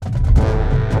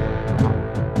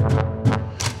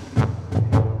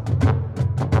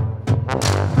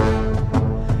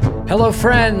Hello,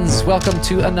 friends. Welcome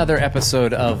to another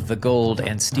episode of the Gold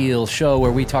and Steel Show,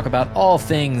 where we talk about all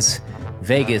things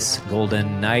Vegas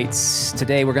Golden Knights.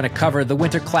 Today, we're going to cover the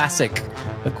Winter Classic,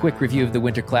 a quick review of the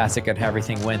Winter Classic and how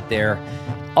everything went there.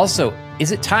 Also,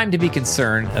 is it time to be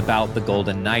concerned about the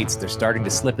Golden Knights? They're starting to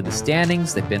slip in the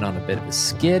standings. They've been on a bit of a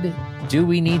skid. Do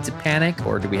we need to panic,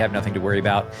 or do we have nothing to worry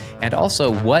about? And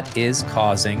also, what is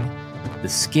causing the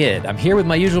skid? I'm here with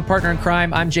my usual partner in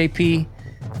crime. I'm JP.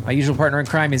 My usual partner in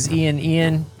crime is Ian.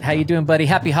 Ian, how you doing, buddy?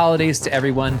 Happy holidays to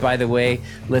everyone, by the way,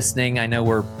 listening. I know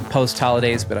we're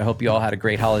post-holidays, but I hope you all had a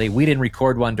great holiday. We didn't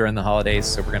record one during the holidays,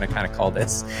 so we're going to kind of call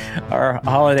this our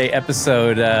holiday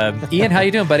episode. Ian, how you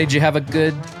doing, buddy? Did you have a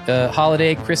good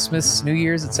holiday, Christmas, New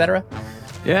Year's, etc.?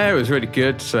 Yeah, it was really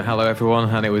good. So hello, everyone.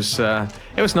 And it was nice.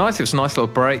 It was a nice little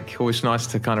break. Always nice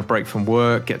to kind of break from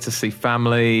work, get to see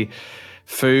family.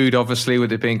 Food, obviously,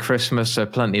 with it being Christmas, so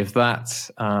plenty of that.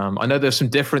 I know there's some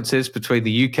differences between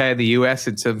the UK and the US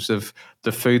in terms of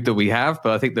the food that we have,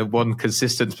 but I think the one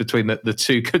consistence between the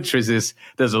two countries is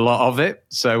there's a lot of it.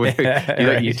 So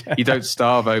you don't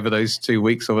starve over those 2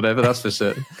 weeks or whatever, that's for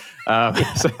certain.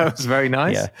 So that was very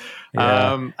nice.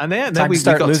 Yeah. And then we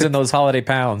start losing those holiday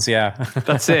pounds, yeah.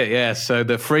 That's it, yeah. So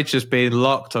the fridge has been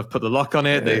locked. I've put the lock on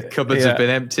it. The cupboards have been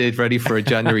emptied, ready for a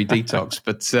January detox.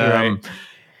 But right.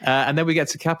 And then we get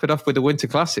to cap it off with the Winter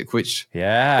Classic, which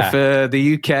for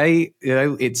the UK,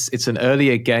 it's an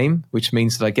earlier game, which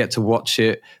means that I get to watch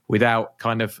it without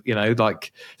kind of,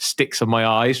 like sticks on my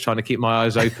eyes, trying to keep my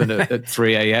eyes open at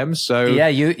 3 a.m. So yeah,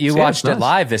 you watched it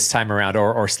live this time around,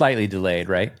 or slightly delayed,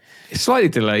 right? It's slightly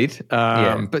delayed,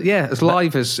 but yeah, as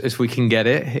live as we can get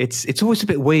it. It's always a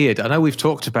bit weird. I know we've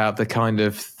talked about the kind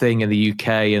of thing in the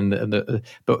UK,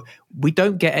 but we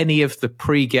don't get any of the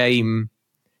pre-game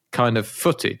kind of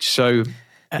footage, so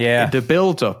the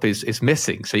build-up is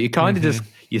missing. So you kind of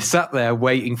you sat there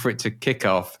waiting for it to kick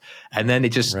off, and then it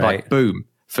just like boom,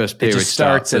 first period it just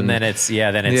starts, and then it's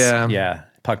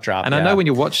puck drop. And I know when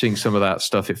you're watching some of that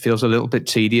stuff, it feels a little bit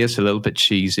tedious, a little bit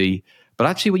cheesy. But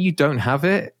actually, when you don't have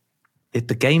it, it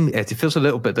feels a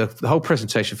little bit. The whole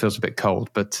presentation feels a bit cold.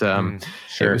 But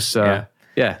it was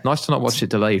nice to not watch it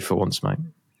delayed for once, mate.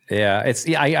 Yeah,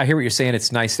 I hear what you're saying.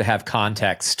 It's nice to have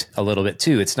context a little bit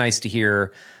too. It's nice to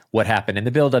hear what happened in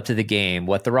the build up to the game,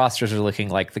 what the rosters are looking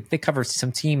like. They cover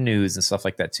some team news and stuff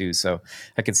like that too. So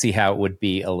I can see how it would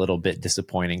be a little bit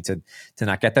disappointing to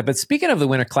not get that. But speaking of the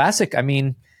Winter Classic, I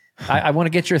mean, I want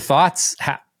to get your thoughts.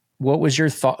 What was your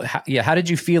thought? How did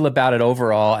you feel about it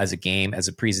overall as a game, as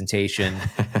a presentation?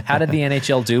 How did the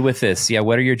NHL do with this? Yeah,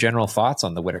 what are your general thoughts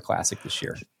on the Winter Classic this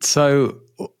year? So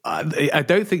I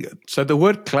don't think so. The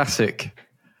word classic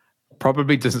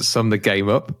probably doesn't sum the game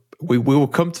up. We will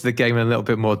come to the game in a little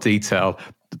bit more detail.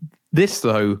 This,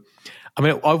 though, I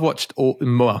mean, I've watched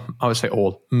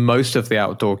most of the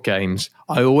outdoor games.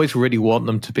 I always really want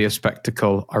them to be a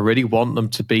spectacle. I really want them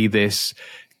to be this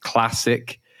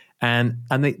classic. And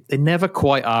they never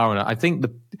quite are. And I think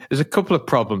there's a couple of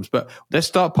problems, but let's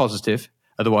start positive.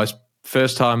 Otherwise,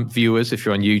 first-time viewers, if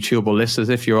you're on YouTube, or listeners,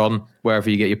 if you're on wherever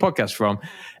you get your podcast from,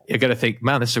 you're going to think,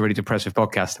 man, this is a really depressive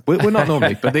podcast. We're not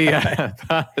normally, but the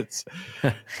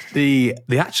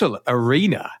actual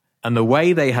arena and the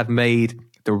way they had made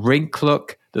the rink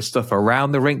look, the stuff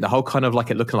around the rink, the whole kind of like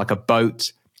it looking like a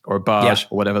boat or a barge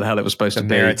or whatever the hell it was supposed to be.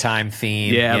 The maritime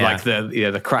theme. Like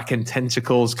the Kraken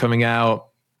tentacles coming out.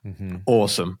 Mm-hmm.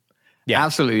 Awesome. Yeah,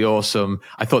 absolutely awesome.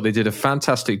 I thought they did a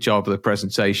fantastic job of the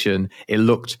presentation. It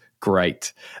looked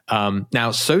great. Now,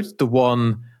 so did the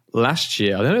one last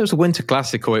year. I don't know if it was the Winter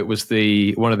Classic or it was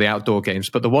one of the outdoor games,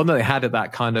 but the one that they had at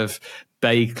that kind of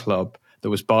bay club that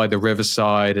was by the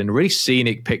riverside and really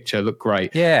scenic picture looked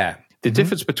great. Yeah. The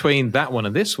difference between that one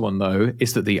and this one, though,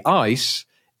 is that the ice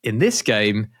in this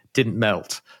game didn't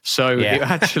melt. So it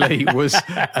actually was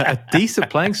a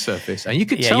decent playing surface. And you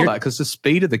could tell that because the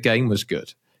speed of the game was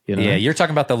good. Yeah, you're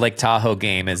talking about the Lake Tahoe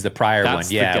game as the prior one.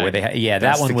 Yeah, where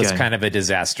that one was kind of a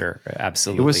disaster.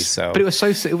 Absolutely. But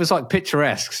it was like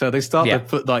picturesque. So they started to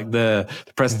put like the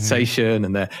presentation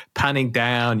and they're panning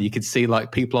down. You could see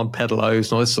like people on pedalos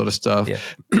and all this sort of stuff.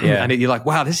 Yeah. And you're like,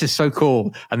 wow, this is so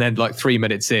cool. And then like 3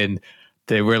 minutes in,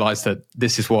 they realized that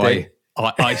this is why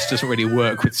ice doesn't really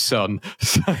work with sun.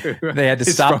 So they had to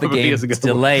stop the game,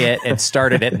 delay it, and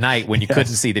start it at night when you couldn't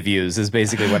see the views is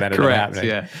basically what ended up happening.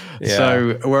 Yeah.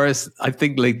 So whereas I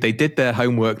think they did their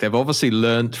homework, they've obviously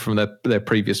learned from their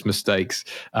previous mistakes.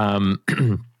 But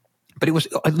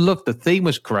the theme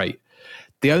was great.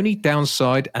 The only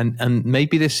downside, and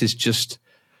maybe this is just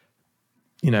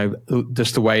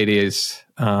the way it is,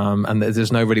 and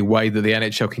there's no really way that the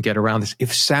NHL can get around this. It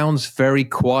sounds very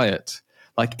quiet.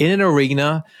 like in an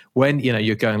arena when,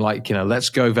 you're going like, let's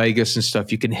go Vegas and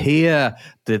stuff, you can hear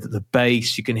the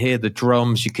bass, you can hear the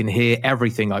drums, you can hear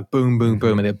everything like boom, boom,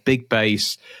 boom, and a big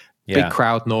bass, big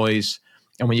crowd noise.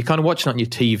 And when you're kind of watching it on your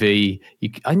TV,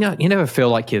 you never feel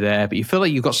like you're there, but you feel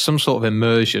like you've got some sort of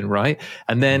immersion, right?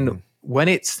 And then when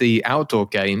it's the outdoor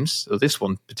games, or this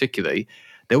one particularly,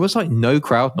 there was like no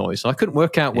crowd noise. I couldn't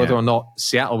work out whether or not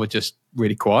Seattle were just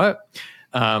really quiet,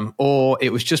 or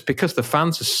it was just because the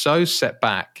fans are so set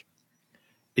back,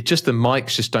 the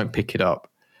mics just don't pick it up.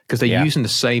 Because they're using the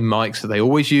same mics that they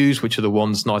always use, which are the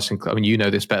ones nice and close. I mean, you know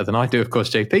this better than I do, of course,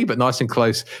 JP, but nice and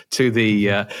close to the.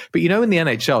 But in the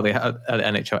NHL, they have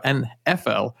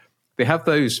NFL, they have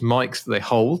those mics that they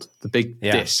hold, the big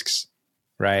discs.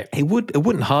 Right. It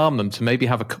wouldn't harm them to maybe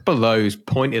have a couple of those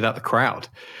pointed at the crowd,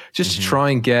 just to try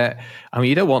and get. I mean,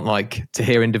 you don't want like to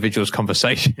hear individuals'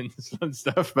 conversations and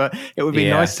stuff, but it would be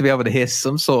nice to be able to hear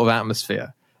some sort of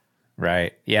atmosphere.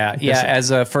 Right. Yeah. Yeah. As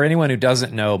for anyone who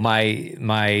doesn't know,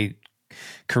 my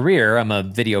career, I'm a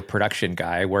video production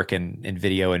guy. I work in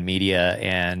video and media,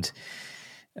 and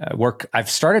I've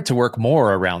started to work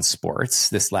more around sports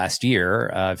this last year.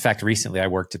 In fact, recently I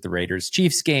worked at the Raiders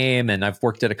Chiefs game, and I've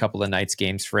worked at a couple of Knights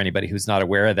games for anybody who's not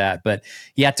aware of that. But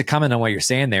yeah, to comment on what you're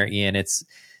saying there, Ian, it's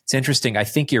interesting. I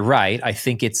think you're right. I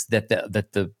think it's that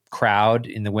the crowd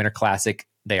in the Winter Classic,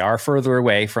 they are further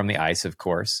away from the ice, of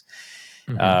course.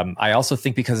 I also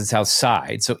think because it's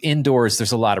outside, so indoors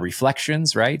there's a lot of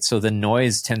reflections, right? So the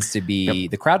noise tends to be,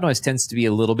 the crowd noise tends to be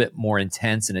a little bit more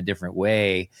intense in a different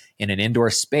way in an indoor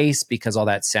space because all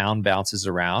that sound bounces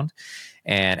around.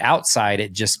 And outside,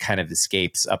 it just kind of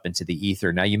escapes up into the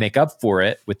ether. Now you make up for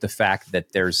it with the fact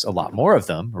that there's a lot more of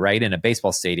them, right? And a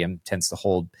baseball stadium tends to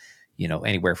hold,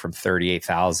 anywhere from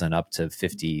 38,000 up to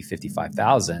 50,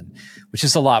 55,000, which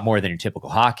is a lot more than your typical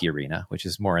hockey arena, which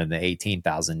is more in the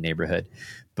 18,000 neighborhood.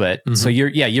 But so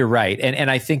you're right.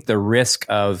 And I think the risk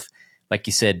of, like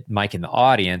you said, Mike, in the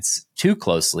audience too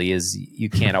closely is you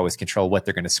can't always control what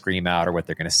they're going to scream out or what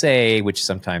they're going to say, which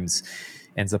sometimes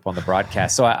ends up on the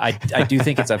broadcast. So I do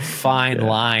think it's a fine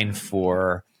line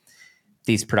for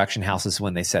these production houses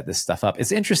when they set this stuff up.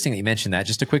 It's interesting that you mentioned that.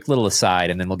 Just a quick little aside,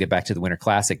 and then we'll get back to the Winter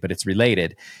Classic, but it's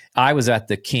related. I was at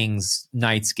the Kings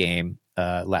Knights game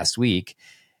last week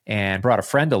and brought a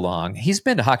friend along. He's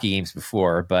been to hockey games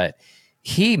before, but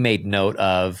he made note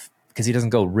of, because he doesn't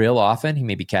go real often, he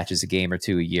maybe catches a game or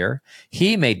two a year.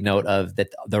 He made note of that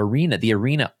the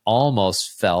arena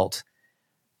almost felt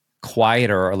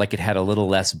quieter, or like it had a little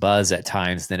less buzz at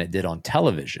times than it did on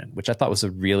television, which I thought was a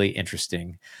really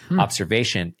interesting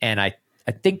observation. And I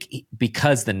think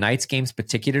because the Knights games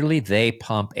particularly, they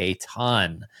pump a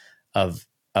ton of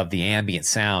the ambient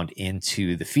sound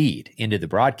into the feed, into the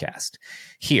broadcast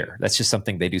here. That's just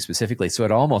something they do specifically. So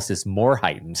it almost is more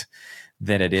heightened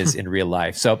than it is in real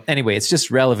life. So anyway, it's just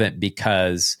relevant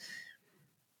because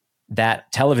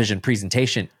that television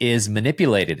presentation is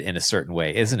manipulated in a certain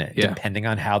way, isn't it? Yeah. Depending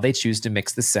on how they choose to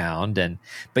mix the sound.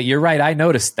 But you're right. I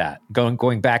noticed that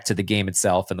going back to the game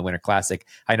itself and the Winter Classic,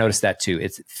 I noticed that too.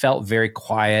 It felt very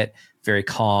quiet, very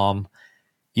calm.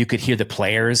 You could hear the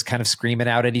players kind of screaming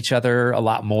out at each other a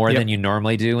lot more than you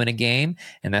normally do in a game.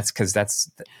 And that's because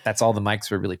that's all the mics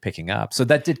were really picking up. So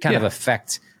that did kind of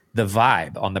affect the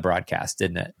vibe on the broadcast,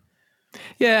 didn't it?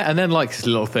 Yeah, and then like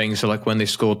little things, so like when they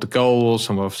scored the goals,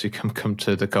 and we'll obviously come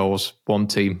to the goals. One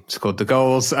team scored the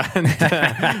goals, and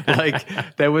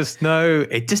like there was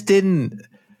it just didn't,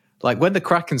 like when the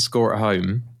Kraken score at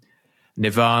home,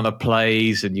 Nirvana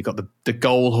plays, and you got the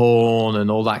goal horn and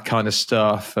all that kind of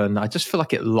stuff, and I just feel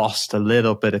like it lost a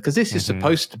little bit because this is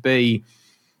supposed to be,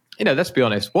 let's be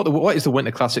honest, what is the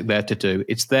Winter Classic there to do?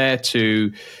 It's there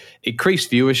to increase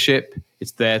viewership.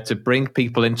 It's there to bring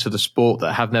people into the sport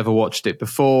that have never watched it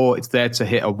before. It's there to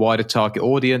hit a wider target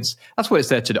audience. That's what it's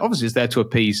there to do. Obviously, it's there to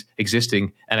appease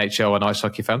existing NHL and ice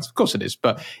hockey fans. Of course it is.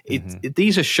 But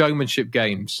these are showmanship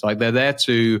games. Like they're there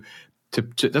to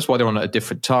that's why they're on at a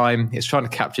different time. It's trying to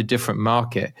capture a different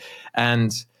market.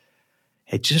 And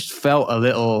it just felt a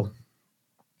little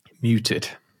muted.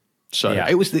 So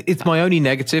it's my only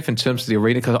negative in terms of the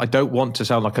arena, because I don't want to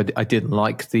sound like I didn't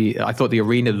like I thought the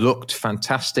arena looked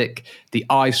fantastic. The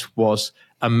ice was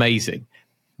amazing.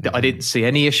 I didn't see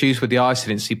any issues with the ice. I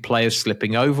didn't see players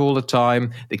slipping over all the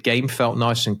time. The game felt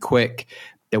nice and quick.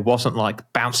 There wasn't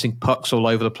like bouncing pucks all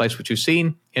over the place, which you've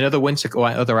seen in other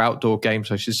other outdoor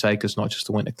games, I should say, because not just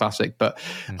the Winter Classic, but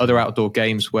other outdoor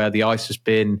games where the ice has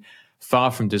been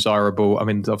far from desirable. I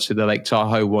mean, obviously the Lake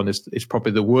Tahoe one is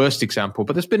probably the worst example,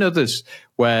 but there's been others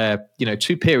where,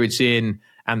 2 periods in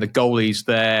and the goalie's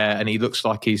there and he looks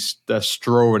like he's a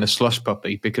straw in a slush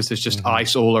puppy because there's just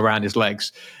ice all around his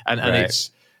legs. And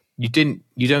it's I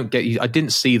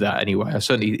didn't see that anyway.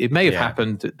 It may have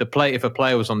happened. If a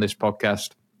player was on this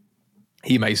podcast,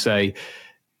 he may say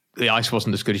the ice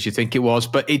wasn't as good as you think it was,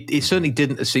 but it certainly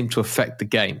didn't seem to affect the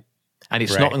game. And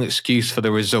it's not an excuse for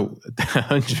the result,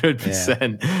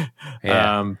 100%.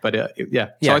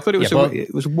 So I thought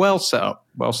it was well set up.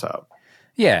 Well set up.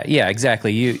 Yeah,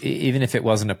 exactly. Even if it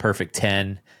wasn't a perfect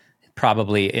 10,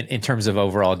 probably in terms of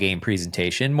overall game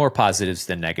presentation, more positives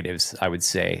than negatives, I would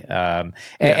say.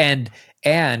 And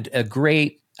a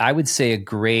great, and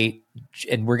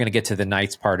we're going to get to the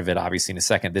Knights part of it, obviously, in a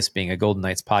second, this being a Golden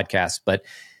Knights podcast, but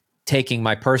taking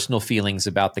my personal feelings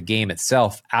about the game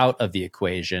itself out of the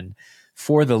equation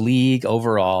for the league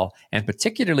overall, and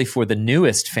particularly for the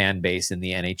newest fan base in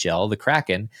the NHL, the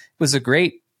Kraken, was a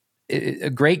great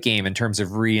game in terms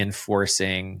of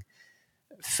reinforcing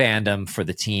fandom for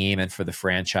the team and for the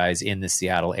franchise in the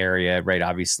Seattle area, right?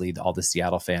 Obviously, all the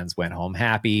Seattle fans went home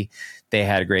happy. They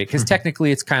had a great, because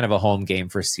technically it's kind of a home game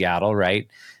for Seattle, right?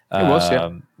 It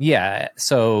was, yeah.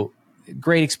 So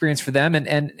great experience for them,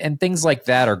 and things like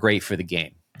that are great for the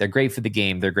game. They're great for the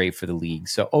game. They're great for the league.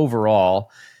 So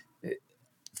overall,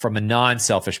 from a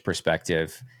non-selfish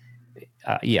perspective,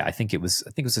 I think it was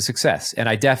a success, and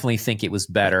I definitely think it was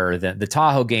better than the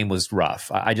Tahoe game. Was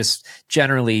rough. I just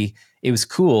generally, it was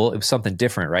cool. It was something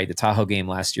different, right? The Tahoe game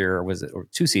last year, or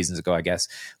 2 seasons ago, I guess,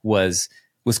 was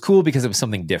cool because it was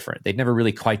something different. They'd never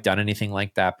really quite done anything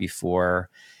like that before.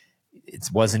 It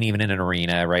wasn't even in an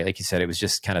arena, right? Like you said, it was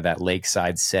just kind of that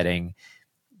lakeside setting.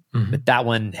 But that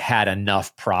one had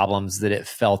enough problems that it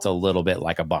felt a little bit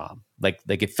like a bomb. Like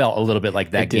it felt a little bit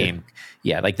like that game.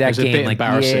 Yeah, like that game. Like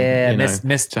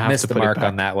missed the mark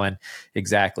on that one.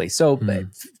 Exactly. So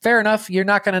fair enough. You're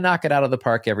not going to knock it out of the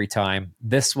park every time.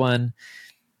 This one,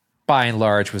 by and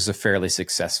large, was a fairly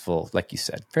successful, like you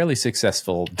said,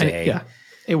 day. Yeah,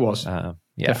 it was.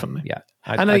 Definitely. Yeah.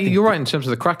 I know you're right in terms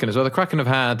of the Kraken as well. The Kraken have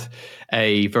had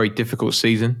a very difficult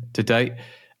season to date.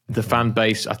 The fan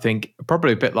base, I think,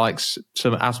 probably a bit like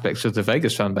some aspects of the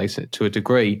Vegas fan base to a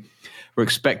degree, were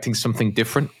expecting something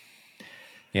different.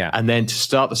 Yeah. And then to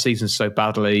start the season so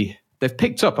badly, they've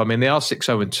picked up. I mean, they are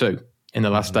 6-0-2 in the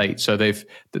last 8. So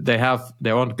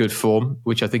they're on good form,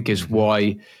 which I think is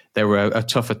why they were a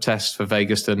tougher test for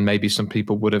Vegas than maybe some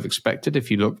people would have expected if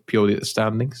you look purely at the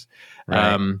standings.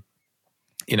 Right.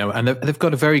 And they've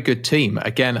got a very good team.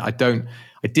 Again, I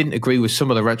didn't agree with some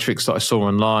of the rhetorics that I saw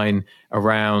online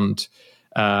around,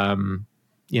 the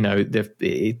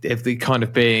kind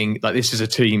of being like, this is a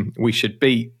team we should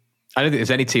beat. I don't think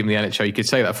there's any team in the NHL you could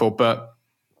say that for, but,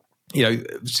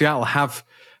 Seattle have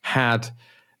had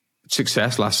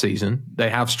success last season. They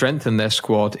have strengthened their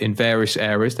squad in various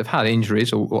areas. They've had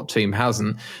injuries, or what team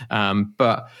hasn't?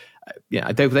 But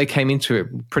they came into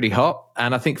it pretty hot.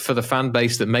 And I think for the fan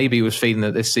base that maybe was feeling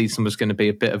that this season was going to be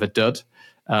a bit of a dud,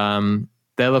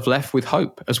 they'll have left with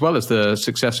hope, as well as the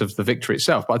success of the victory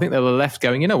itself. But I think they'll have left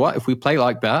going, you know what, if we play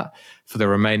like that for the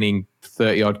remaining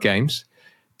 30-odd games,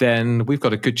 then we've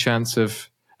got a good chance of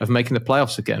making the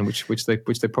playoffs again, which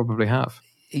they probably have.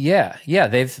 Yeah,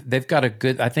 they've got a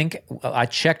good. I think I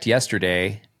checked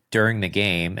yesterday during the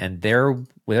game, and they're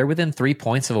within 3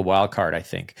 points of a wild card, I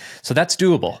think. So that's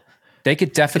doable. They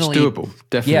could definitely. It's doable.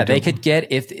 Definitely. Yeah, doable. They could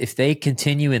get if they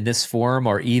continue in this form,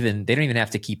 or even they don't even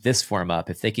have to keep this form up.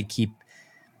 If they could keep,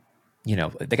 they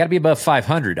got to be above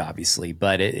 500, obviously.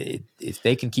 But if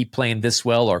they can keep playing this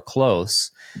well or close,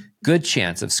 good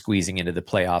chance of squeezing into the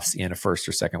playoffs in a first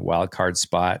or second wild card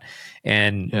spot.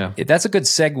 And that's a good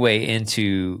segue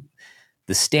into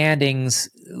the standings.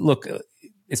 Look,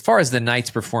 as far as the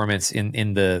Knights' performance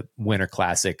in the Winter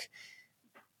Classic,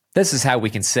 this is how we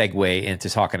can segue into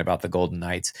talking about the Golden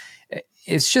Knights.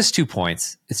 It's just 2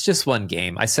 points. It's just one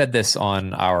game. I said this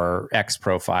on our X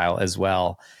profile as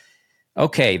well.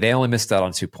 Okay, they only missed out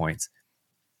on 2 points.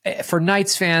 For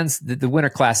Knights fans, the Winter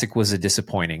Classic was a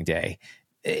disappointing day.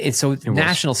 It's a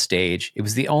national stage. It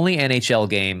was the only NHL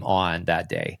game on that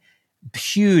day.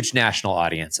 Huge national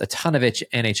audience, a ton of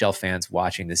NHL fans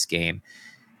watching this game.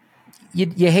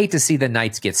 You hate to see the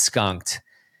Knights get skunked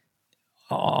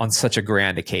on such a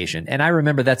grand occasion. And I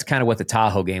remember that's kind of what the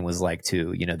Tahoe game was like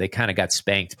too. They kind of got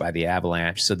spanked by the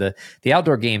Avalanche. So the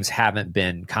outdoor games haven't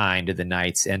been kind to the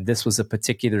Knights. And this was a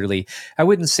particularly, I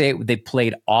wouldn't say they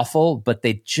played awful, but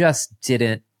they just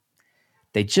didn't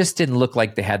look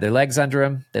like they had their legs under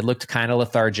them. They looked kind of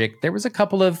lethargic. There was a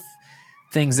couple of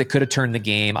things that could have turned the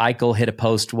game. Eichel hit a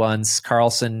post once.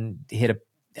 Carlson hit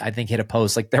a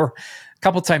post. Like there were a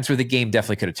couple times where the game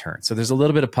definitely could have turned. So there's a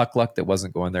little bit of puck luck that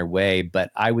wasn't going their way. But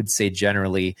I would say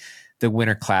generally the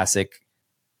Winter Classic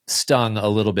stung a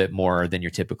little bit more than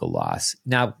your typical loss.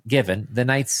 Now, given the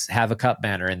Knights have a cup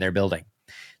banner in their building,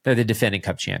 They're the defending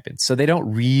cup champions. So they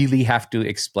don't really have to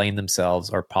explain themselves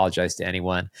or apologize to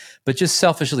anyone, but just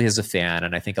selfishly as a fan.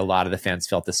 And I think a lot of the fans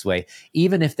felt this way,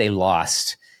 even if they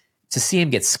lost, to see him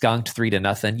get skunked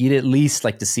 3-0, you'd at least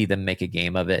like to see them make a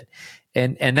game of it.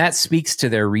 And that speaks to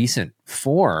their recent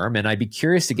form. And I'd be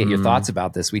curious to get your thoughts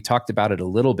about this. We talked about it a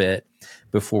little bit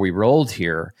before we rolled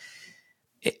here.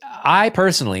 I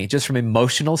personally, just from an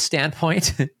emotional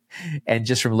standpoint and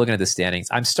just from looking at the standings,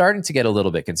 I'm starting to get a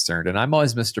little bit concerned. And I'm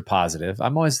always Mr. Positive.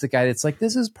 I'm always the guy that's like,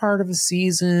 this is part of a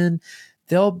season.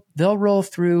 They'll roll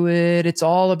through it. It's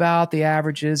all about the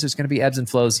averages. There's going to be ebbs and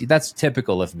flows. That's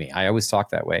typical of me. I always talk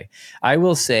that way. I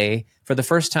will say, for the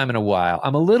first time in a while,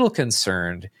 I'm a little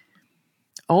concerned,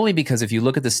 only because if you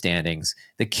look at the standings,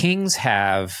 the Kings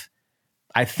have,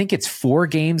 I think it's 4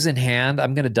 games in hand.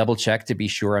 I'm going to double check to be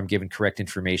sure I'm giving correct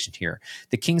information here.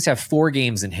 The Kings have 4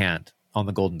 games in hand on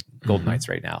the Golden Knights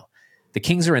right now. The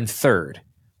Kings are in third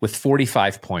with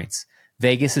 45 points.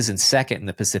 Vegas is in second in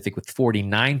the Pacific with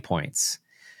 49 points.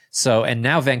 So, and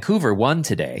now Vancouver won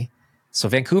today. So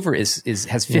Vancouver has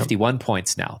 51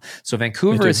 points now. So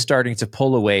Vancouver is starting to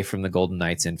pull away from the Golden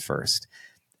Knights in first.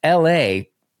 LA,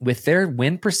 with their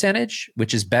win percentage,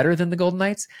 which is better than the Golden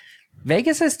Knights,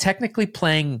 Vegas is technically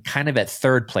playing kind of at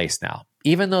third place now,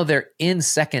 even though they're in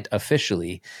second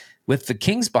officially. With the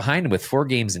Kings behind them with 4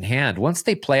 games in hand, once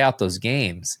they play out those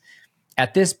games,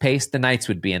 at this pace, the Knights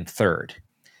would be in third.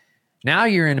 Now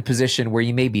you're in a position where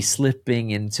you may be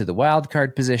slipping into the wild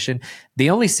card position.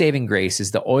 The only saving grace is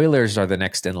the Oilers are the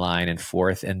next in line in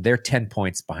fourth, and they're 10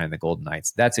 points behind the Golden Knights.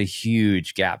 That's a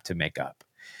huge gap to make up.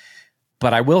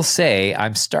 But I will say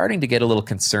I'm starting to get a little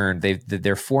concerned.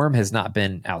 Their form has not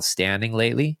been outstanding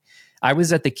lately. I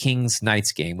was at the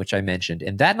Kings-Knights game, which I mentioned,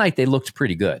 and that night they looked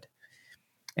pretty good.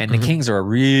 And the Kings are a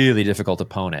really difficult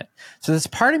opponent. So there's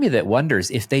part of me that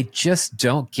wonders if they just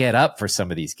don't get up for some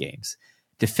of these games.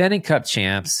 Defending Cup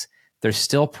champs, there's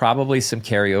still probably some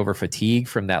carryover fatigue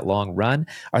from that long run.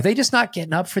 Are they just not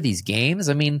getting up for these games?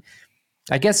 I mean,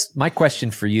 I guess my question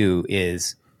for you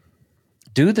is,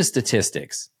 do the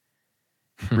statistics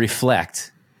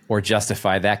reflect or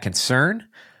justify that concern?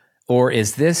 Or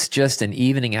is this just an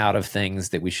evening out of things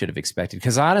that we should have expected?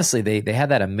 Because honestly, they had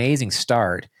that amazing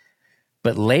start.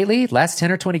 But lately, last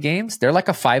 10 or 20 games, they're like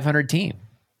a 500 team.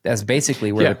 That's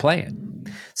basically where they're playing.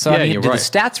 So, I mean, do the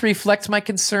stats reflect my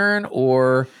concern,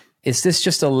 or is this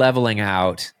just a leveling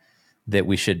out that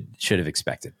we should have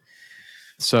expected?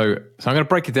 So I'm going to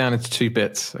break it down into 2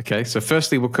 bits. Okay. So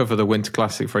firstly, we'll cover the Winter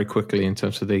Classic very quickly in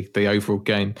terms of the overall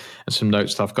game and some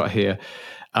notes that I've got here.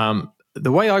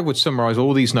 The way I would summarize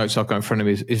all these notes I've got in front of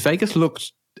me is Vegas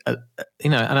looked,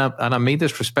 and I mean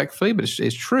this respectfully, but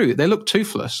it's true. They looked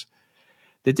toothless.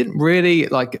 They didn't really,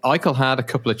 like, Eichel had a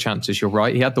couple of chances, you're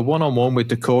right. He had the one-on-one with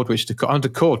Decord, which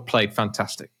Decord played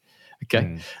fantastic.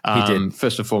 Okay. He did.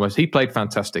 First and foremost, he played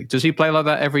fantastic. Does he play like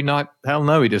that every night? Hell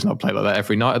no, he does not play like that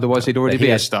every night. Otherwise, he'd already be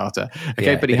a starter.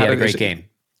 Okay, but he had a great game.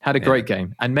 Had a great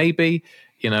game. And maybe,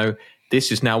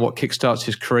 this is now what kickstarts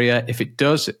his career. If it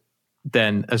does,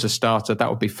 then as a starter, that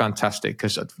would be fantastic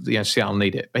because Seattle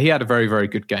need it. But he had a very, very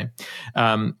good game.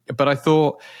 But I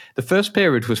thought the first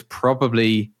period was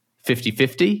probably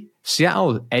 50-50.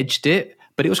 Seattle edged it,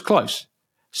 but it was close.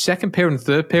 Second period and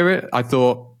third period, I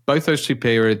thought both those 2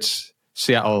 periods,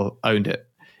 Seattle owned it.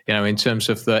 In terms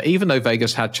of even though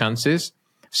Vegas had chances,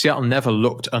 Seattle never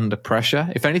looked under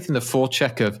pressure. If anything, the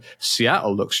forecheck of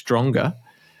Seattle looked stronger.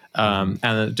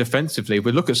 And defensively, if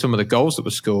we look at some of the goals that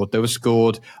were scored, they were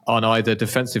scored on either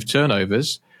defensive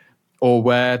turnovers or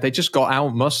where they just got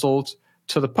out-muscled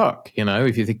to the puck.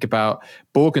 If you think about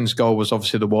Borgen's goal was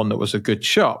obviously the one that was a good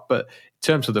shot, but in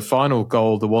terms of the final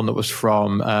goal, the one that was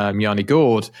from Yanni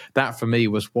Gourde, that for me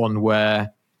was one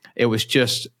where it was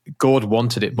just Gourde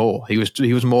wanted it more. He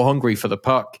was more hungry for the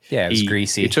puck. Yeah, it was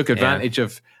greasy. He took advantage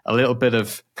of a little bit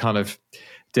of kind of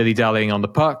dilly-dallying on the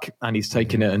puck, and he's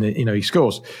taken it and he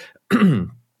scores.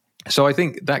 So I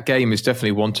think that game is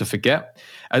definitely one to forget.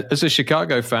 As a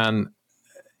Chicago fan,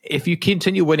 if you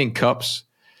continue winning cups,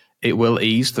 it will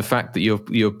ease the fact that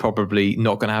you're probably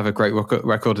not going to have a great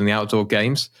record in the outdoor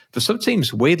games. But some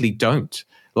teams weirdly don't.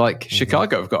 Like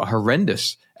Chicago have got a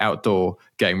horrendous outdoor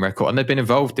game record, and they've been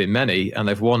involved in many, and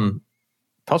they've won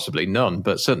possibly none,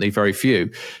 but certainly very few.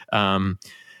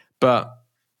 But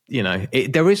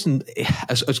there isn't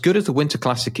as good as the Winter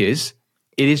Classic is.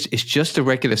 It's just a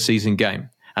regular season game.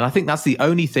 And I think that's the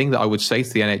only thing that I would say to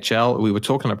the NHL. We were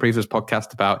talking on a previous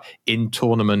podcast about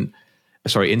in-season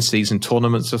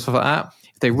tournaments and stuff like that.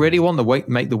 If they really want to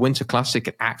make the Winter Classic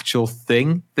an actual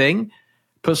thing,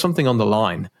 put something on the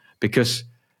line. Because,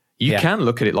 You can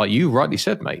look at it like you rightly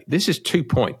said, mate. This is 2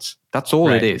 points. That's all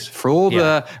it is. For all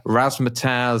the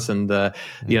razzmatazz and the,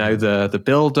 the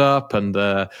build up and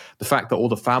the fact that all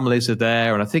the families are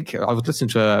there. And I think I was listening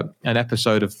to an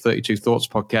episode of 32 Thoughts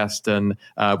podcast, and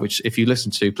which if you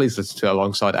listen to, please listen to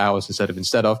alongside ours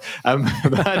instead of.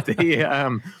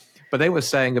 But they were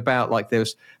saying about like I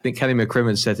think Kenny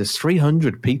McCrimmon said there's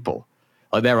 300 people.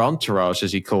 Like their entourage,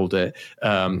 as he called it,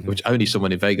 which only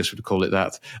someone in Vegas would call it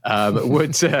that,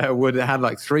 would have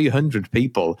like 300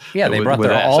 people. Yeah, they brought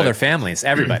all their families,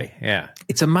 everybody. Yeah.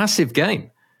 It's a massive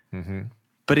game,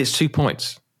 but it's 2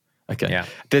 points. Okay. Yeah.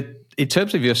 In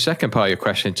terms of your second part of your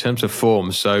question, in terms of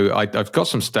form, so I've got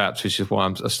some stats, which is why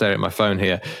I'm staring at my phone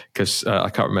here, because I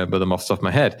can't remember them off the top of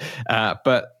my head.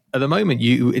 But at the moment,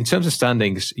 in terms of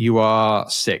standings, you are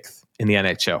 6th in the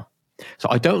NHL. So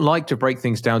I don't like to break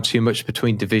things down too much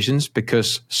between divisions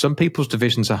because some people's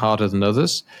divisions are harder than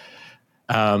others.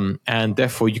 And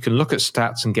therefore you can look at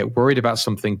stats and get worried about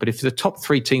something. But if the top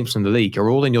 3 teams in the league are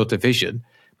all in your division,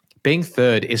 being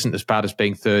third isn't as bad as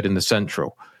being third in the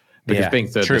Central. Because being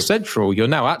third in the Central, you're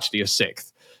now actually a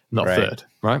 6th, not third,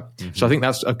 right? So I think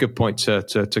that's a good point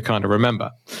to kind of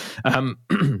remember.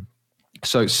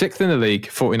 So 6th in the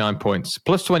league, 49 points,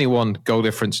 plus 21 goal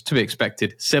difference to be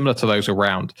expected, similar to those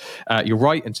around. You're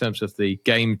right in terms of the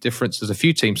game difference. There's a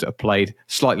few teams that have played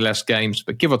slightly less games,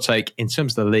 but give or take, in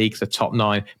terms of the league, the top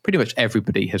 9, pretty much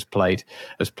everybody has played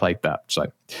that. So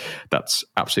that's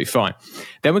absolutely fine.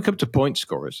 Then we come to point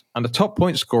scorers. And the top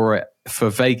point scorer for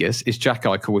Vegas is Jack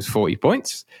Eichel with 40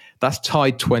 points. That's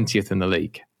tied 20th in the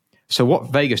league. So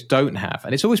what Vegas don't have,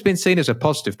 and it's always been seen as a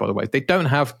positive, by the way, they don't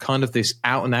have kind of this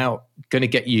out and out going to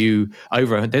get you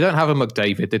over. They don't have a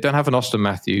McDavid. They don't have an Austin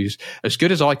Matthews. As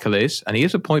good as Eichel is, and he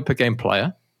is a point per game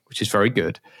player, which is very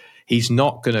good. He's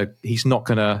not going to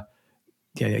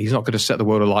set the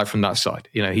world alight from that side.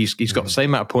 He's got the same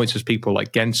amount of points as people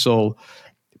like Gensel,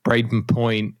 Braden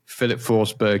Point, Philip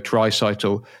Forsberg,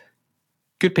 Draisaitl.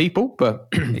 Good people, but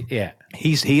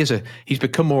he's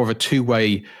become more of a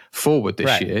two-way forward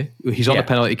this year. He's on a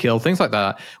penalty kill, things like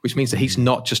that, which means that he's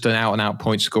not just an out-and-out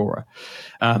point scorer.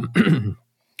 Then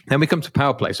we come to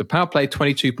power play. So power play,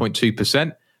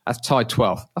 22.2%. That's tied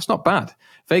 12th. That's not bad.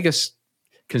 Vegas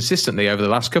consistently over the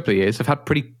last couple of years have had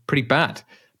pretty bad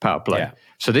power play. Yeah.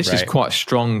 So this is quite a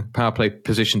strong power play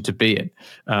position to be in.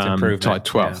 Tied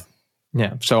 12th.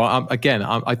 Yeah. So I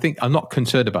think I'm not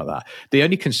concerned about that. The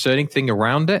only concerning thing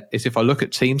around it is if I look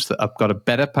at teams that have got a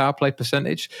better power play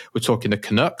percentage, we're talking the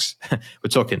Canucks, we're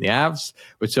talking the Avs,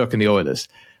 we're talking the Oilers.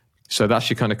 So that's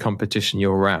your kind of competition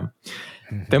you're around.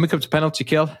 Then we come to penalty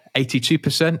kill,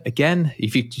 82%. Again,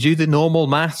 if you do the normal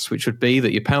maths, which would be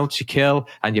that your penalty kill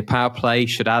and your power play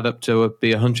should add up to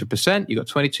be 100%, you've got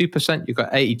 22%, you've got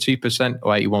 82%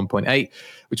 or 81.8,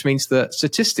 which means that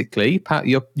statistically,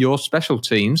 your special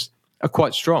teams are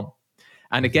quite strong.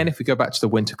 And again, if we go back to the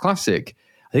Winter Classic,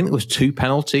 I think there was 2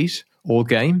 penalties all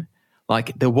game.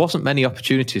 Like there wasn't many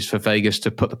opportunities for Vegas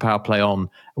to put the power play on,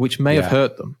 which may have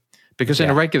hurt them. Because in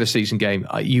a regular season game,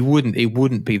 it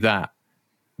wouldn't be that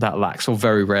lax, or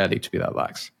very rarely to be that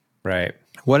lax. Right.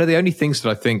 One of the only things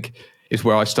that I think is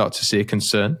where I start to see a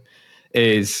concern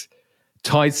is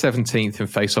tied 17th in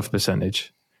face-off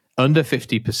percentage, under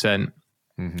 50%.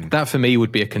 That for me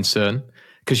would be a concern.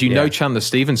 Because Chandler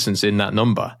Stevenson's in that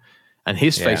number, and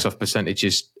his face-off percentage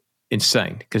is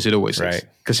insane, because it always is,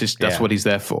 because that's what he's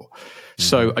there for.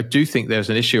 So I do think there's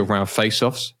an issue around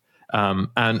face-offs, and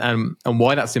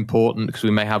why that's important, because we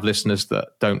may have listeners that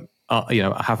don't,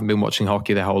 haven't been watching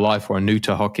hockey their whole life or are new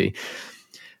to hockey.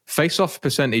 Face-off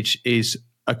percentage is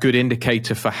a good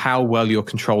indicator for how well you're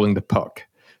controlling the puck.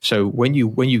 So when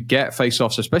you get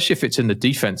face-offs, especially if it's in the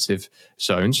defensive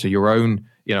zone, so your own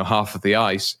half of the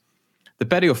ice, the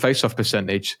better your face-off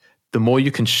percentage, the more you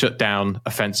can shut down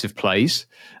offensive plays,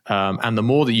 and the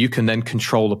more that you can then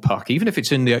control the puck. Even if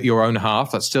it's in your own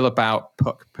half, that's still about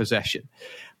puck possession.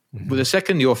 But the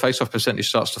second your face-off percentage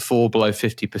starts to fall below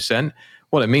 50%,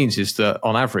 what it means is that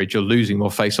on average, you're losing more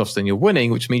face-offs than you're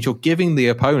winning, which means you're giving the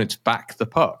opponents back the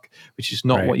puck, which is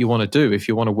not what you want to do if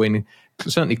you want to win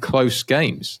certainly close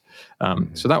games.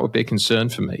 So that would be a concern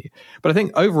for me. But I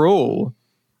think overall,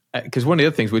 because one of the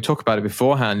other things we talked about it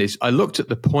beforehand is I looked at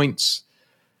the points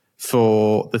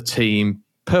for the team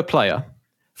per player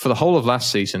for the whole of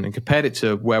last season and compared it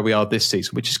to where we are this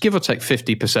season, which is give or take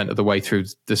 50% of the way through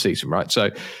the season, right?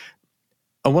 So,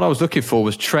 and what I was looking for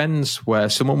was trends where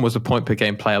someone was a point per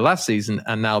game player last season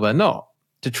and now they're not,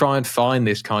 to try and find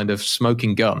this kind of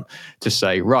smoking gun to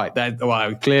say, right,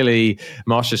 clearly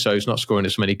Marchessault's not scoring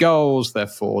as many goals,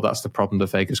 therefore that's the problem the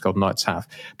Vegas Golden Knights have.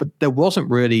 But there wasn't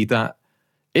really that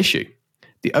issue,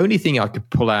 The only thing I could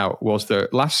pull out was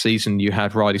that last season you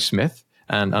had Riley Smith,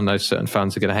 and I know certain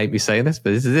fans are going to hate me saying this,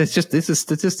 but this is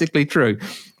statistically true.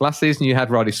 Last season you had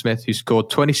Riley Smith, who scored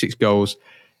 26 goals,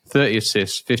 30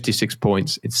 assists, 56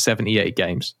 points in 78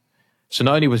 games. So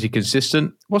not only was he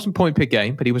consistent, wasn't point per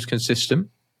game, but he was consistent.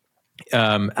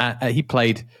 He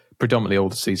played predominantly all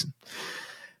the season.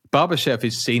 Barbashev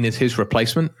is seen as his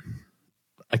replacement,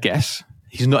 I guess.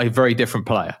 He's not a very different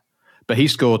player, but he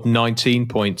scored 19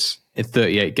 points in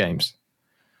 38 games.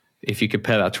 If you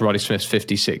compare that to Riley Smith's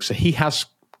 56. So he has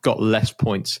got less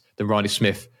points than Riley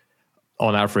Smith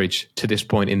on average to this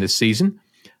point in the season.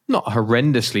 Not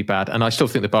horrendously bad. And I still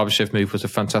think the Barbashev move was a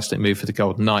fantastic move for the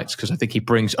Golden Knights, because I think he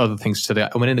brings other things to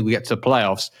that. And when we get to the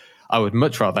playoffs, I would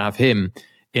much rather have him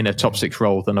in a top six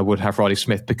role than I would have Riley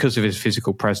Smith, because of his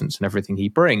physical presence and everything he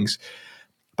brings.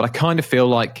 But I kind of feel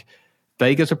like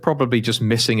Vegas are probably just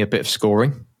missing a bit of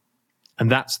scoring. And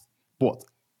that's what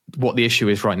the issue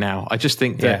is right now. I just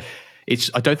think that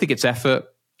I don't think it's effort.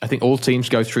 I think all teams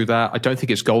go through that. I don't think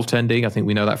it's goaltending. I think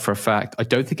we know that for a fact. I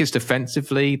don't think it's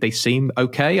defensively. They seem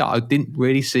okay. I didn't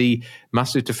really see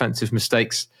massive defensive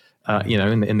mistakes,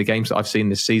 in the games that I've seen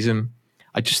this season.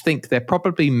 I just think they're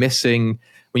probably missing.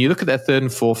 When you look at their third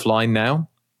and fourth line now,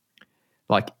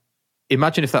 like,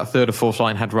 imagine if that third or fourth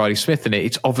line had Riley Smith in it.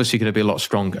 It's obviously going to be a lot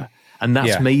stronger. And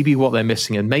that's maybe what they're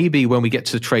missing. And maybe when we get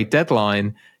to the trade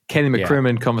deadline, Kenny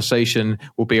McCrimmon conversation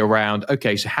will be around,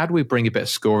 okay, so how do we bring a bit of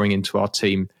scoring into our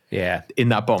team in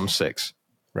that bottom six?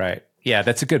 Right. Yeah,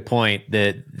 that's a good point.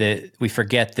 That we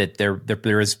forget that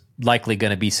there is likely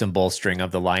going to be some bolstering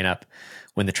of the lineup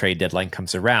when the trade deadline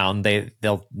comes around.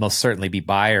 They'll most certainly be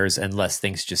buyers unless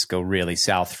things just go really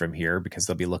south from here, because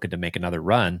they'll be looking to make another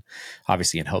run,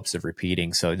 obviously in hopes of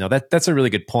repeating. So no, that's a really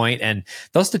good point. And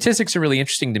those statistics are really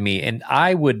interesting to me. And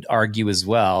I would argue as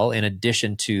well, in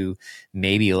addition to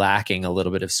maybe lacking a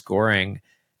little bit of scoring,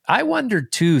 I wonder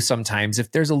too sometimes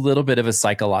if there's a little bit of a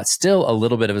psychological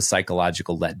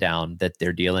letdown that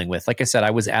they're dealing with. Like I said,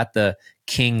 I was at the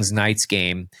Kings Knights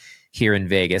game here in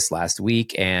Vegas last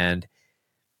week, and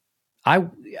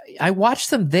I watched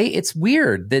them. It's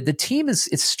weird. The team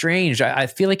it's strange. I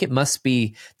feel like there must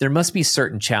be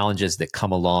certain challenges that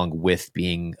come along with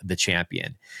being the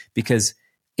champion, because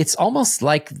it's almost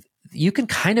like you can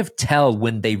kind of tell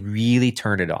when they really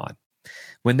turn it on,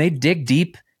 when they dig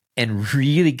deep and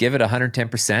really give it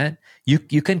 110%.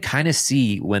 You can kind of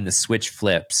see when the switch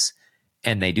flips.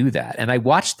 And they do that. And I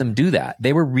watched them do that.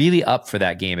 They were really up for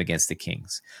that game against the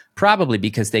Kings, probably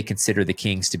because they consider the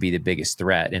Kings to be the biggest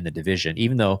threat in the division,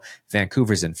 even though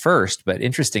Vancouver's in first. But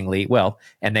interestingly,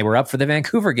 and they were up for the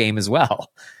Vancouver game as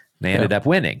well. They ended up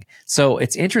winning. So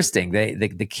it's interesting.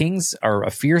 The Kings are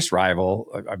a fierce rival.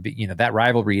 That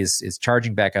rivalry is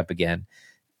charging back up again.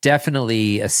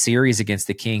 Definitely a series against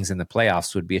the Kings in the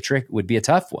playoffs would be a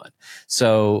tough one.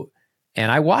 So,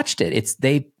 and I watched it.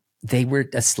 They were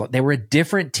a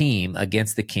different team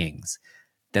against the Kings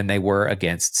than they were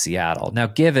against Seattle. Now,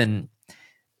 given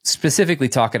specifically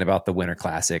talking about the Winter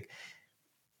Classic,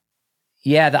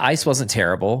 the ice wasn't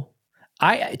terrible.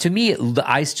 To me, the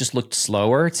ice just looked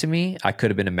slower to me. I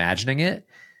could have been imagining it.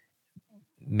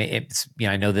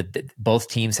 I know that both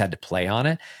teams had to play on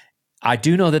it. I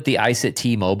do know that the ice at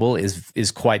T-Mobile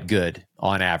is quite good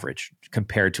on average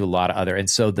compared to a lot of other. And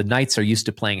so the Knights are used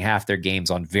to playing half their games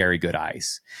on very good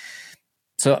ice.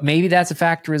 So maybe that's a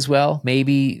factor as well.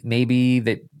 Maybe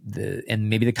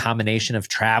the combination of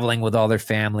traveling with all their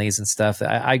families and stuff.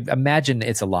 I imagine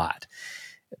it's a lot.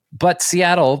 But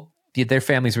Seattle, their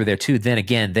families were there too. Then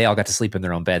again, they all got to sleep in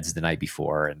their own beds the night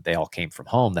before, and they all came from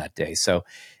home that day. So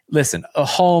listen, a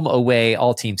home, away,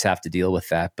 all teams have to deal with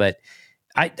that. But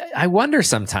I wonder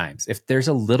sometimes if there's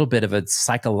a little bit of a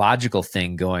psychological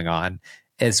thing going on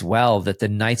as well, that the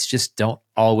Knights just don't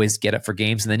always get up for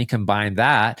games. And then you combine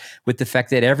that with the fact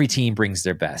that every team brings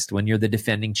their best. When you're the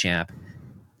defending champ,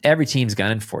 every team's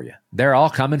gunning for you. They're all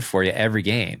coming for you every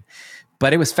game.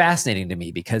 But it was fascinating to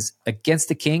me because against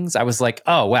the Kings, I was like,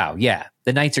 oh, wow, yeah,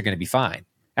 the Knights are going to be fine.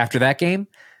 After that game,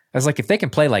 I was like, if they can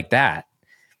play like that,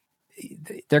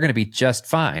 they're going to be just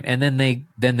fine. And then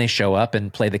they show up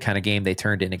and play the kind of game they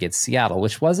turned in against Seattle,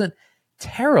 which wasn't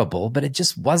terrible, but it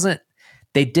just wasn't.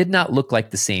 They did not look like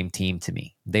the same team to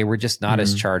me. They were just not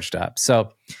as charged up.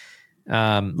 So,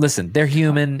 listen, they're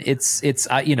human.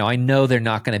 I know they're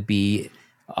not going to be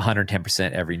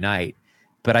 110% every night,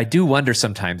 but I do wonder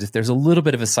sometimes if there's a little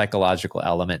bit of a psychological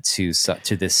element to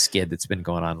this skid that's been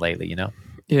going on lately.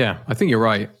 Yeah, I think you're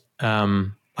right.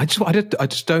 I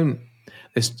just don't.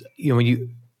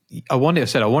 I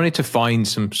wanted to find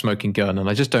some smoking gun, and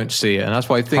I just don't see it, and that's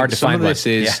why I think some of this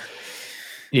is.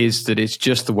 is that it's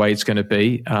just the way it's going to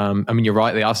be. I mean, you're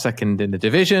right; they are second in the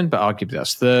division, but arguably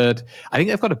that's third. I think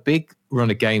they've got a big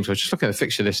run of games. I was just looking at the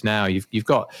fixture list now. You've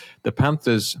got the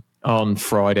Panthers on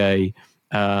Friday.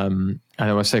 And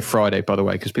I want to say Friday, by the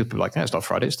way, because people are like, no, it's not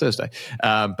Friday, it's Thursday.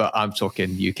 But I'm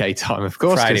talking UK time, of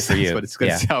course. Friday for you. That's what it's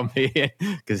going to tell me,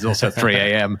 because it's also 3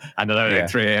 a.m. and I know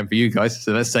it's 3 a.m. for you guys.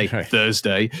 So let's say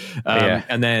Thursday.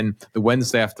 And then the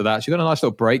Wednesday after that, so you've got a nice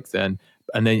little break then.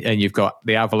 And you've got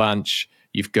the Avalanche,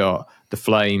 you've got the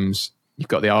Flames, you've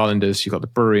got the Islanders, you've got the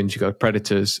Bruins, you've got the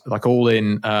Predators, like all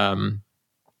in...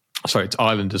 sorry, it's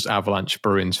Islanders, Avalanche,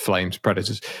 Bruins, Flames,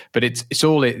 Predators. But it's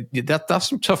all that's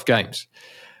some tough games.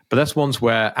 But that's ones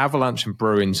where Avalanche and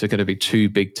Bruins are going to be two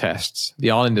big tests.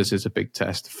 The Islanders is a big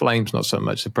test. The Flames, not so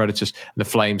much. The Predators and the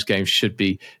Flames games should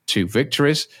be two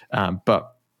victories.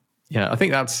 But I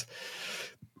think that's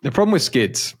the problem with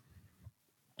skids.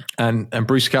 And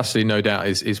Bruce Cassidy, no doubt,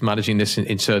 is managing this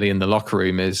certainly in the locker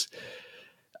room. Is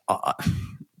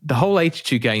the whole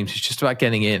 82 games is just about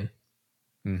getting in.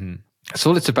 Mm-hmm. That's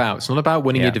all it's about. It's not about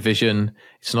winning your division.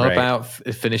 It's not about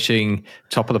finishing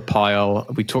top of the pile.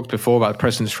 We talked before about the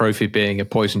President's Trophy being a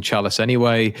poison chalice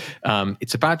anyway.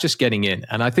 It's about just getting in.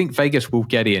 And I think Vegas will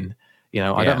get in.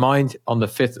 I don't mind on the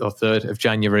 5th or 3rd of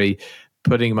January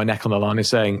putting my neck on the line and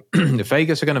saying, if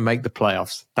Vegas are going to make the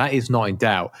playoffs, that is not in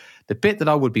doubt. The bit that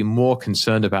I would be more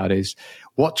concerned about is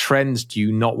what trends do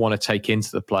you not want to take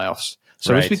into the playoffs?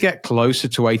 So as we get closer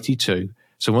to 82,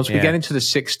 so once we get into the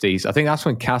 60s, I think that's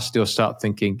when Cassidy will start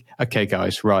thinking, okay,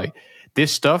 guys, right,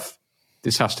 this stuff,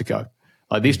 this has to go.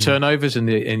 Like these turnovers in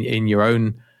your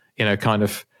own, kind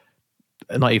of,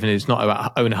 it's not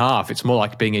about own half. It's more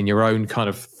like being in your own kind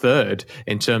of third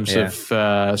in terms of,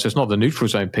 so it's not the neutral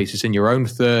zone piece, it's in your own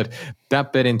third.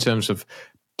 That bit in terms of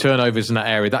turnovers in that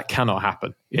area, that cannot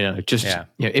happen.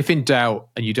 If in doubt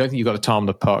and you don't think you've got to time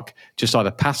the puck, just either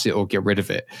pass it or get rid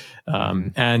of it.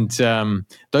 And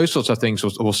those sorts of things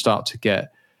will start to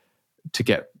get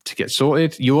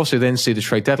sorted. You also then see the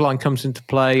trade deadline comes into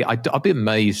play. I'll be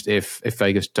amazed if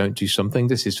Vegas don't do something.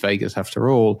 This is Vegas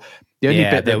after all. The only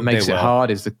bit that makes it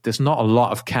hard is that there's not a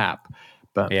lot of cap.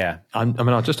 But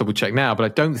I'll just double check now, but I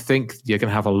don't think you're going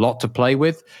to have a lot to play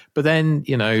with. But then,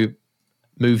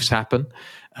 moves happen.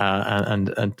 And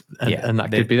that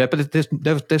could be there, but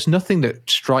there's nothing that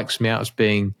strikes me out as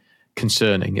being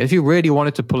concerning. If you really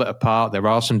wanted to pull it apart, there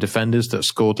are some defenders that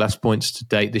scored less points to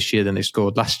date this year than they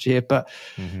scored last year, but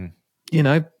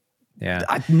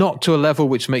not to a level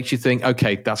which makes you think,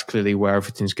 okay, that's clearly where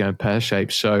everything's going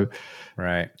pear-shaped. So,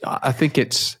 I think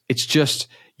it's just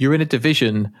you're in a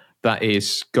division that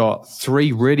is got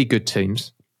 3 really good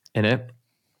teams in it.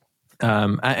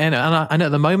 And at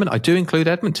the moment, I do include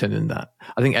Edmonton in that.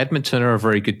 I think Edmonton are a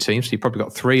very good team. So you've probably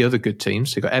got 3 other good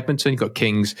teams. So you've got Edmonton, you've got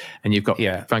Kings, and you've got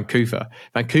Vancouver.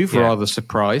 Vancouver are the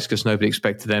surprise because nobody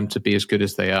expected them to be as good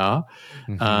as they are.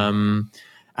 Mm-hmm.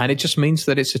 And it just means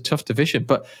that it's a tough division.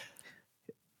 But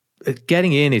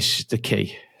getting in is the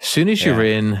key. As soon as you're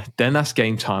in, then that's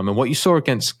game time. And what you saw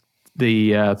against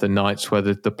the Knights where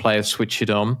the players switch it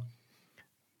on,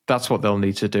 that's what they'll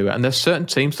need to do. And there's certain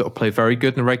teams that will play very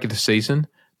good in the regular season,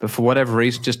 but for whatever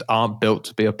reason, just aren't built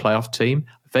to be a playoff team.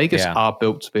 Vegas are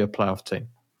built to be a playoff team.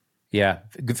 Yeah,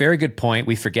 very good point.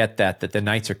 We forget that the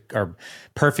Knights are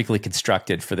perfectly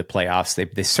constructed for the playoffs.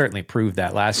 They certainly proved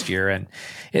that last year. And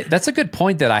that's a good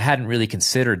point that I hadn't really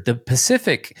considered. The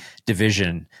Pacific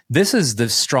Division, this is the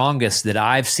strongest that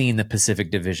I've seen the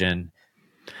Pacific Division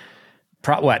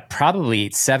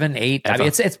probably 7, 8. I mean,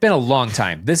 it's been a long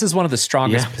time. This is one of the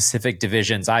strongest Pacific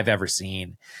divisions I've ever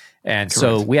seen, and correct.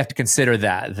 So we have to consider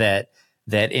that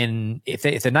if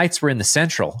the Knights were in the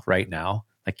Central right now,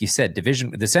 like you said,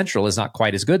 the Central is not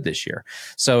quite as good this year.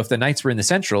 So if the Knights were in the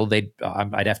Central,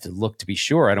 I'd have to look to be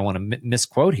sure. I don't want to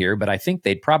misquote here, but I think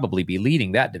they'd probably be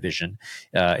leading that division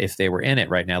if they were in it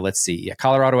right now. Let's see. Yeah,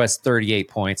 Colorado has 38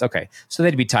 points. Okay, so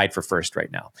they'd be tied for first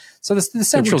right now. So the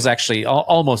Central is actually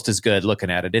almost as good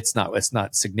looking at it. It's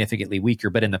not significantly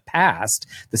weaker, but in the past,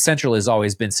 the Central has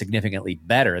always been significantly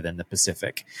better than the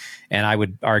Pacific. And I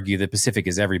would argue the Pacific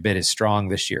is every bit as strong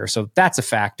this year. So that's a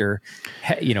factor.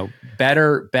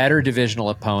 Better divisional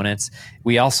opponents.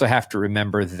 We also have to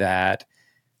remember that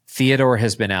Theodore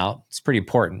has been out. It's pretty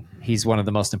important. He's one of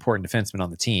the most important defensemen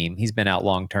on the team. He's been out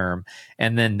long term.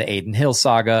 And then the Aiden Hill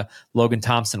saga. Logan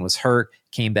Thompson was hurt,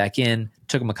 came back in,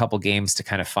 took him a couple games to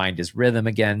kind of find his rhythm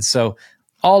again. So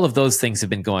all of those things have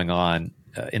been going on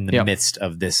in the midst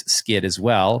of this skid as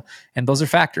well. And those are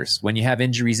factors. When you have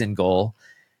injuries in goal,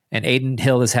 and Aiden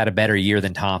Hill has had a better year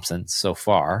than Thompson so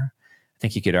far. I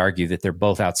think you could argue that they're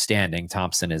both outstanding.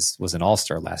 Thompson was an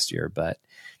all-star last year, but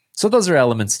So those are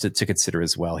elements to consider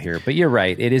as well here. But you're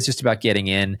right. It is just about getting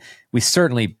in. We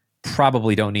certainly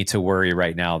probably don't need to worry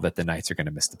right now that the Knights are going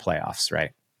to miss the playoffs,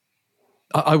 right?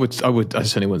 I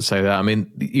certainly wouldn't say that. I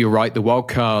mean, you're right. The wild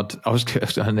card,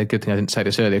 and a good thing I didn't say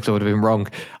this earlier because I would have been wrong.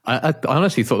 I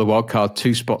honestly thought the wild card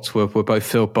 2 spots were both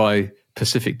filled by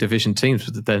Pacific Division teams,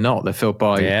 but they're not. They're filled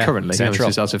by currently, this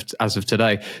is as of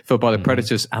today, filled by the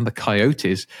Predators and the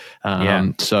Coyotes.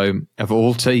 So of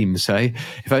all teams,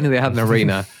 if only they had an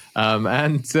arena.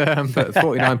 But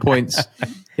 49 points,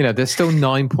 there's still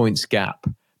 9 points gap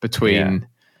between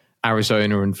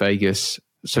Arizona and Vegas.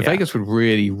 So Vegas would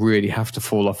really, really have to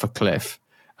fall off a cliff.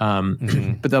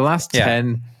 But the last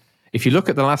 10, if you look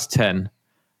at the last 10,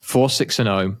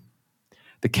 4-6-0,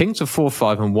 the Kings are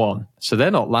 4-5-1. So they're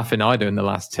not laughing either in the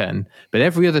last 10. But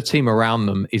every other team around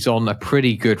them is on a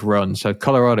pretty good run. So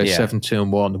Colorado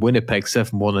 7-2-1, Winnipeg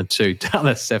 7-1-2,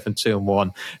 Dallas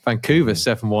 7-2-1, Vancouver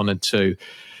 7-1-2.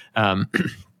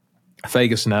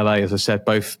 Vegas and LA, as I said,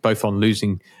 both on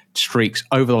losing streaks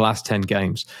over the last 10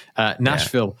 games.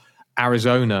 Nashville,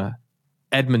 Arizona,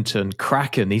 Edmonton,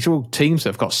 Kraken, these are all teams that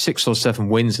have got 6 or 7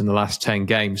 wins in the last 10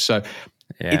 games. So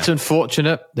it's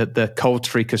unfortunate that the cold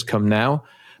streak has come now.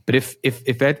 But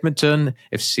if Edmonton,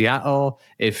 if Seattle,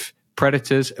 if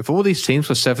Predators, if all these teams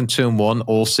were 7-2-1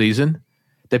 all season,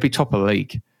 they'd be top of the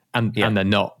league. And they're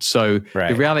not. So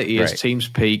the reality is teams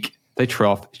peak, they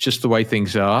trough. It's just the way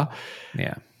things are.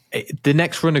 Yeah. The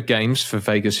next run of games for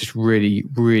Vegas is really,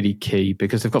 really key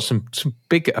because they've got some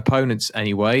big opponents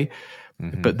anyway.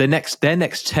 But their next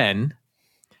 10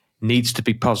 needs to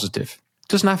be positive. It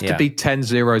doesn't have to be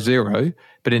 10-0-0,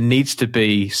 but it needs to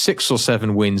be 6 or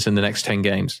 7 wins in the next 10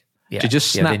 games to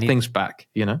just snap things back,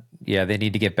 Yeah, they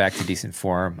need to get back to decent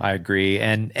form. I agree.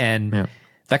 And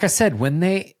like I said, when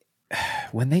they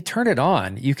turn it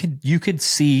on, you could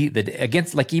see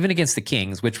that even against the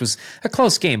Kings, which was a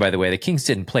close game, by the way. The Kings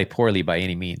didn't play poorly by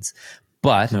any means,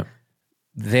 but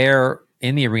they're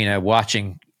in the arena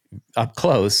watching up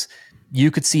close.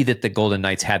 You could see that the Golden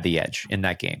Knights had the edge in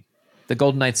that game. The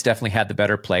Golden Knights definitely had the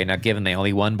better play. Now, given they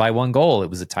only won by 1 goal, it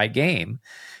was a tight game,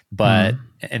 but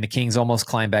and the Kings almost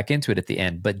climbed back into it at the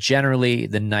end. But generally,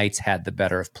 the Knights had the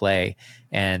better of play,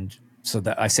 and so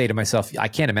that I say to myself, I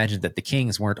can't imagine that the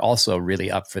Kings weren't also really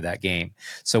up for that game.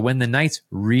 So when the Knights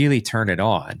really turn it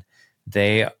on,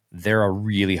 they're a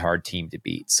really hard team to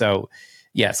beat. So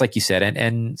yeah, it's like you said,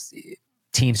 and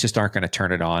teams just aren't going to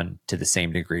turn it on to the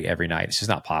same degree every night. It's just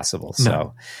not possible. No.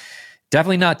 So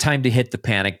definitely not time to hit the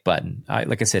panic button.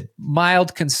 Like I said,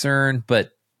 mild concern,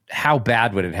 but how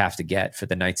bad would it have to get for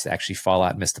the Knights to actually fall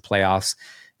out and miss the playoffs?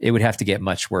 It would have to get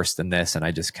much worse than this, and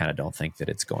I just kind of don't think that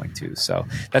it's going to. So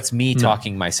that's me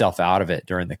talking myself out of it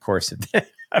during the course of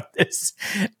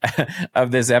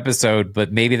this episode.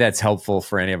 But maybe that's helpful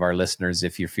for any of our listeners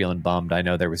if you're feeling bummed. I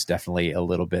know there was definitely a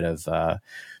little bit of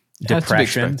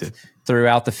depression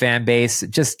throughout the fan base.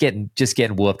 Just getting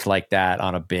whooped like that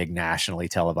on a big nationally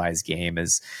televised game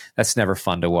that's never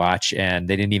fun to watch. And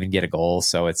they didn't even get a goal,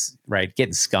 so it's right.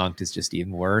 Getting skunked is just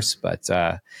even worse. But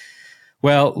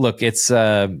well, look, there's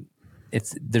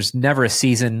never a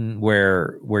season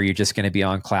where you're just going to be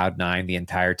on cloud 9 the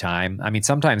entire time. I mean,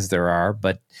 sometimes there are,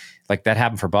 but like that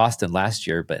happened for Boston last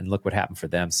year, and look what happened for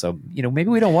them. So, maybe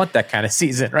we don't want that kind of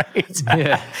season, right?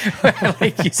 Yeah.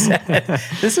 Like you said,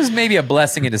 this is maybe a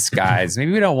blessing in disguise.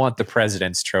 Maybe we don't want the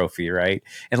President's Trophy, right?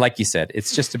 And like you said,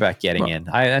 it's just about getting in.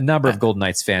 A number of Golden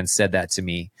Knights fans said that to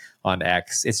me on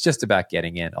X. It's just about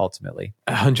getting in ultimately.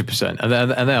 100%.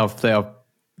 And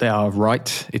they are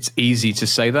right. It's easy to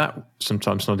say that,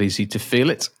 sometimes not easy to feel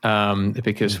it,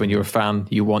 because when you're a fan,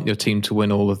 you want your team to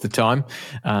win all of the time.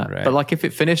 Right. But like if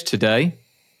it finished today,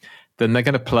 then they're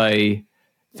going to play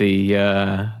the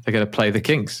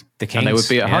Kings. The Kings, and they would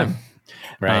be at home.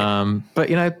 Right. But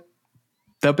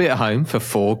they'll be at home for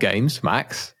 4 games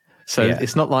max. So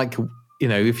it's not like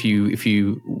if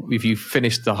you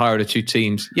finish the higher of the 2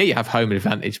 teams, you have home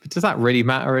advantage. But does that really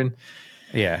matter in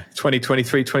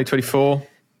 2023, 2024?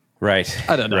 Right.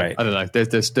 I don't know. Right. I don't know.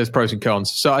 There's pros and cons.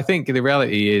 So I think the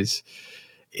reality is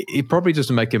it probably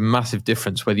doesn't make a massive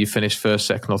difference whether you finish first,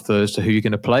 second, or third to who you're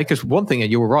going to play. Because one thing,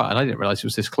 and you were right, and I didn't realize it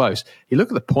was this close. You look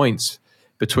at the points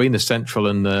between the Central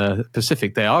and the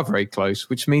Pacific; they are very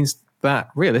close, which means that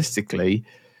realistically,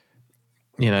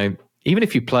 even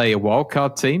if you play a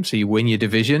wildcard team, so you win your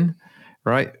division,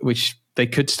 right, which they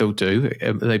could still do,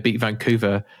 they beat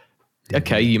Vancouver.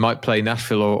 Okay, you might play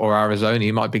Nashville or Arizona.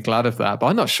 You might be glad of that. But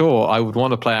I'm not sure I would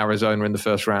want to play Arizona in the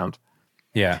first round.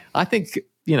 Yeah. I think,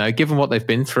 given what they've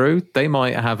been through, they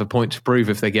might have a point to prove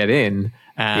if they get in.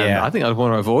 And I think I'd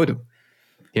want to avoid them.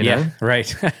 you know? Yeah, right.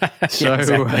 So,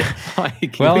 exactly.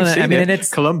 like, Well, we've and seen I mean, it. and it's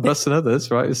Columbus and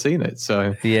others, right? We've seen it. So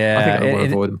I think yeah, I want to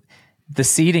avoid them. the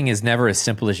seeding is never as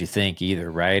simple as you think either,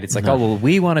 right? It's like, No. oh, well,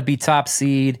 we want to be top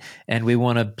seed and we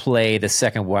want to play the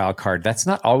second wild card. That's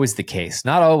not always the case.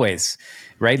 Not always,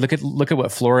 right? Look at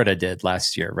what Florida did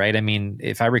last year, right? I mean,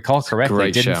 if I recall correctly,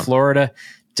 great shout. Florida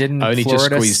Just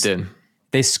squeezed in.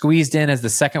 They squeezed in as the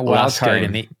second wild Last card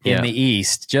game. in the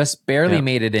East, just barely Yeah.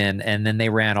 made it in, and then they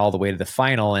ran all the way to the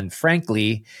final. And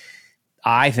frankly,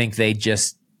 I think they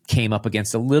just came up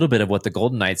against a little bit of what the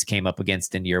Golden Knights came up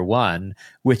against in year one,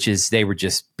 which is they were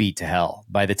just beat to hell.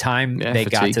 By the time they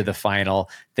got to the final,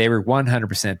 they were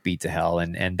 100% beat to hell.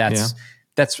 And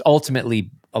that's ultimately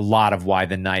a lot of why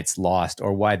the Knights lost,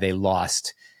 or why they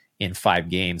lost in 5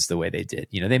 games the way they did.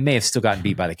 You know, they may have still gotten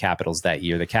beat by the Capitals that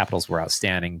year. The Capitals were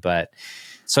outstanding, but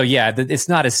so yeah, it's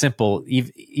not as simple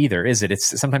either, is it?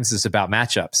 Sometimes it's about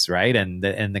matchups, right? And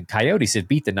the Coyotes had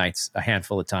beat the Knights a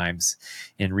handful of times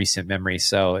in recent memory,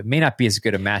 so it may not be as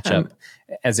good a matchup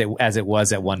as it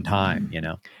was at one time, you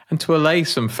know. And to allay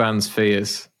some fans'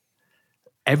 fears,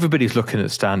 everybody's looking at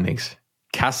standings.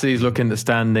 Cassidy's looking at the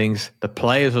standings. The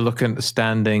players are looking at the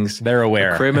standings. They're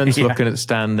aware. The crewman's looking at the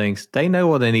standings. They know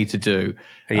what they need to do.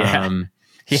 Yeah.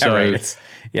 So right. It's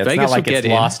Vegas not like will it's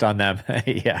get lost on them.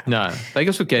 Yeah. No,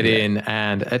 Vegas will get in,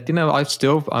 and I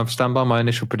stand by my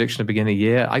initial prediction at the beginning of the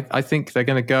year. I think they're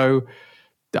going to go.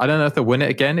 I don't know if they'll win it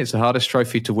again. It's the hardest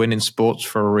trophy to win in sports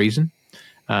for a reason,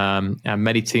 and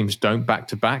many teams don't back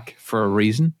to back for a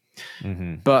reason.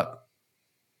 Mm-hmm. But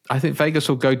I think Vegas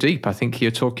will go deep. I think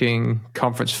you're talking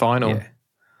conference final.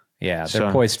 Yeah,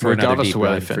 they're poised for another deep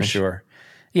run for sure.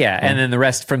 Yeah, and then the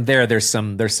rest from there, there's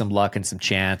some luck and some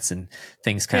chance, and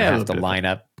things kind of have to line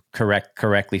up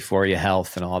correctly for you,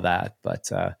 health and all that. But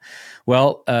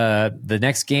the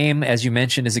next game, as you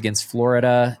mentioned, is against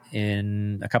Florida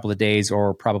in a couple of days,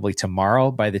 or probably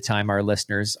tomorrow by the time our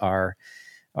listeners are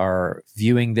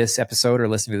viewing this episode or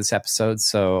listening to this episode.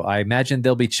 So I imagine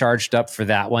they'll be charged up for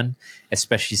that one,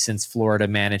 especially since Florida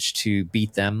managed to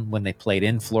beat them when they played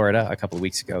in Florida a couple of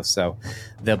weeks ago. So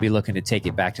they'll be looking to take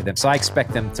it back to them. So I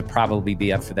expect them to probably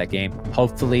be up for that game.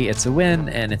 Hopefully it's a win,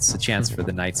 and it's a chance for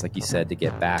the Knights, like you said, to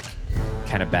get back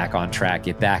on track,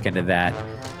 get back into that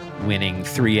winning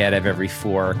 3 out of every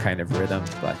 4 kind of rhythm.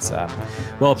 But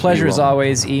a pleasure as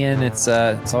always, Ian. It's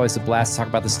always a blast to talk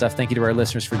about this stuff. Thank you to our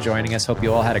listeners for joining us. Hope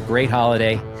you all had a great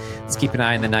holiday. Let's keep an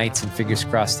eye on the Knights, and fingers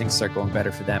crossed things start going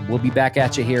better for them. We'll be back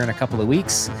at you here in a couple of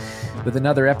weeks with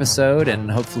another episode, and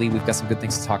hopefully we've got some good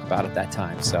things to talk about at that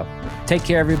time. So take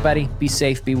care, everybody. Be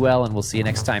safe, be well, and we'll see you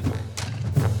next time.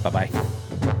 Bye-bye.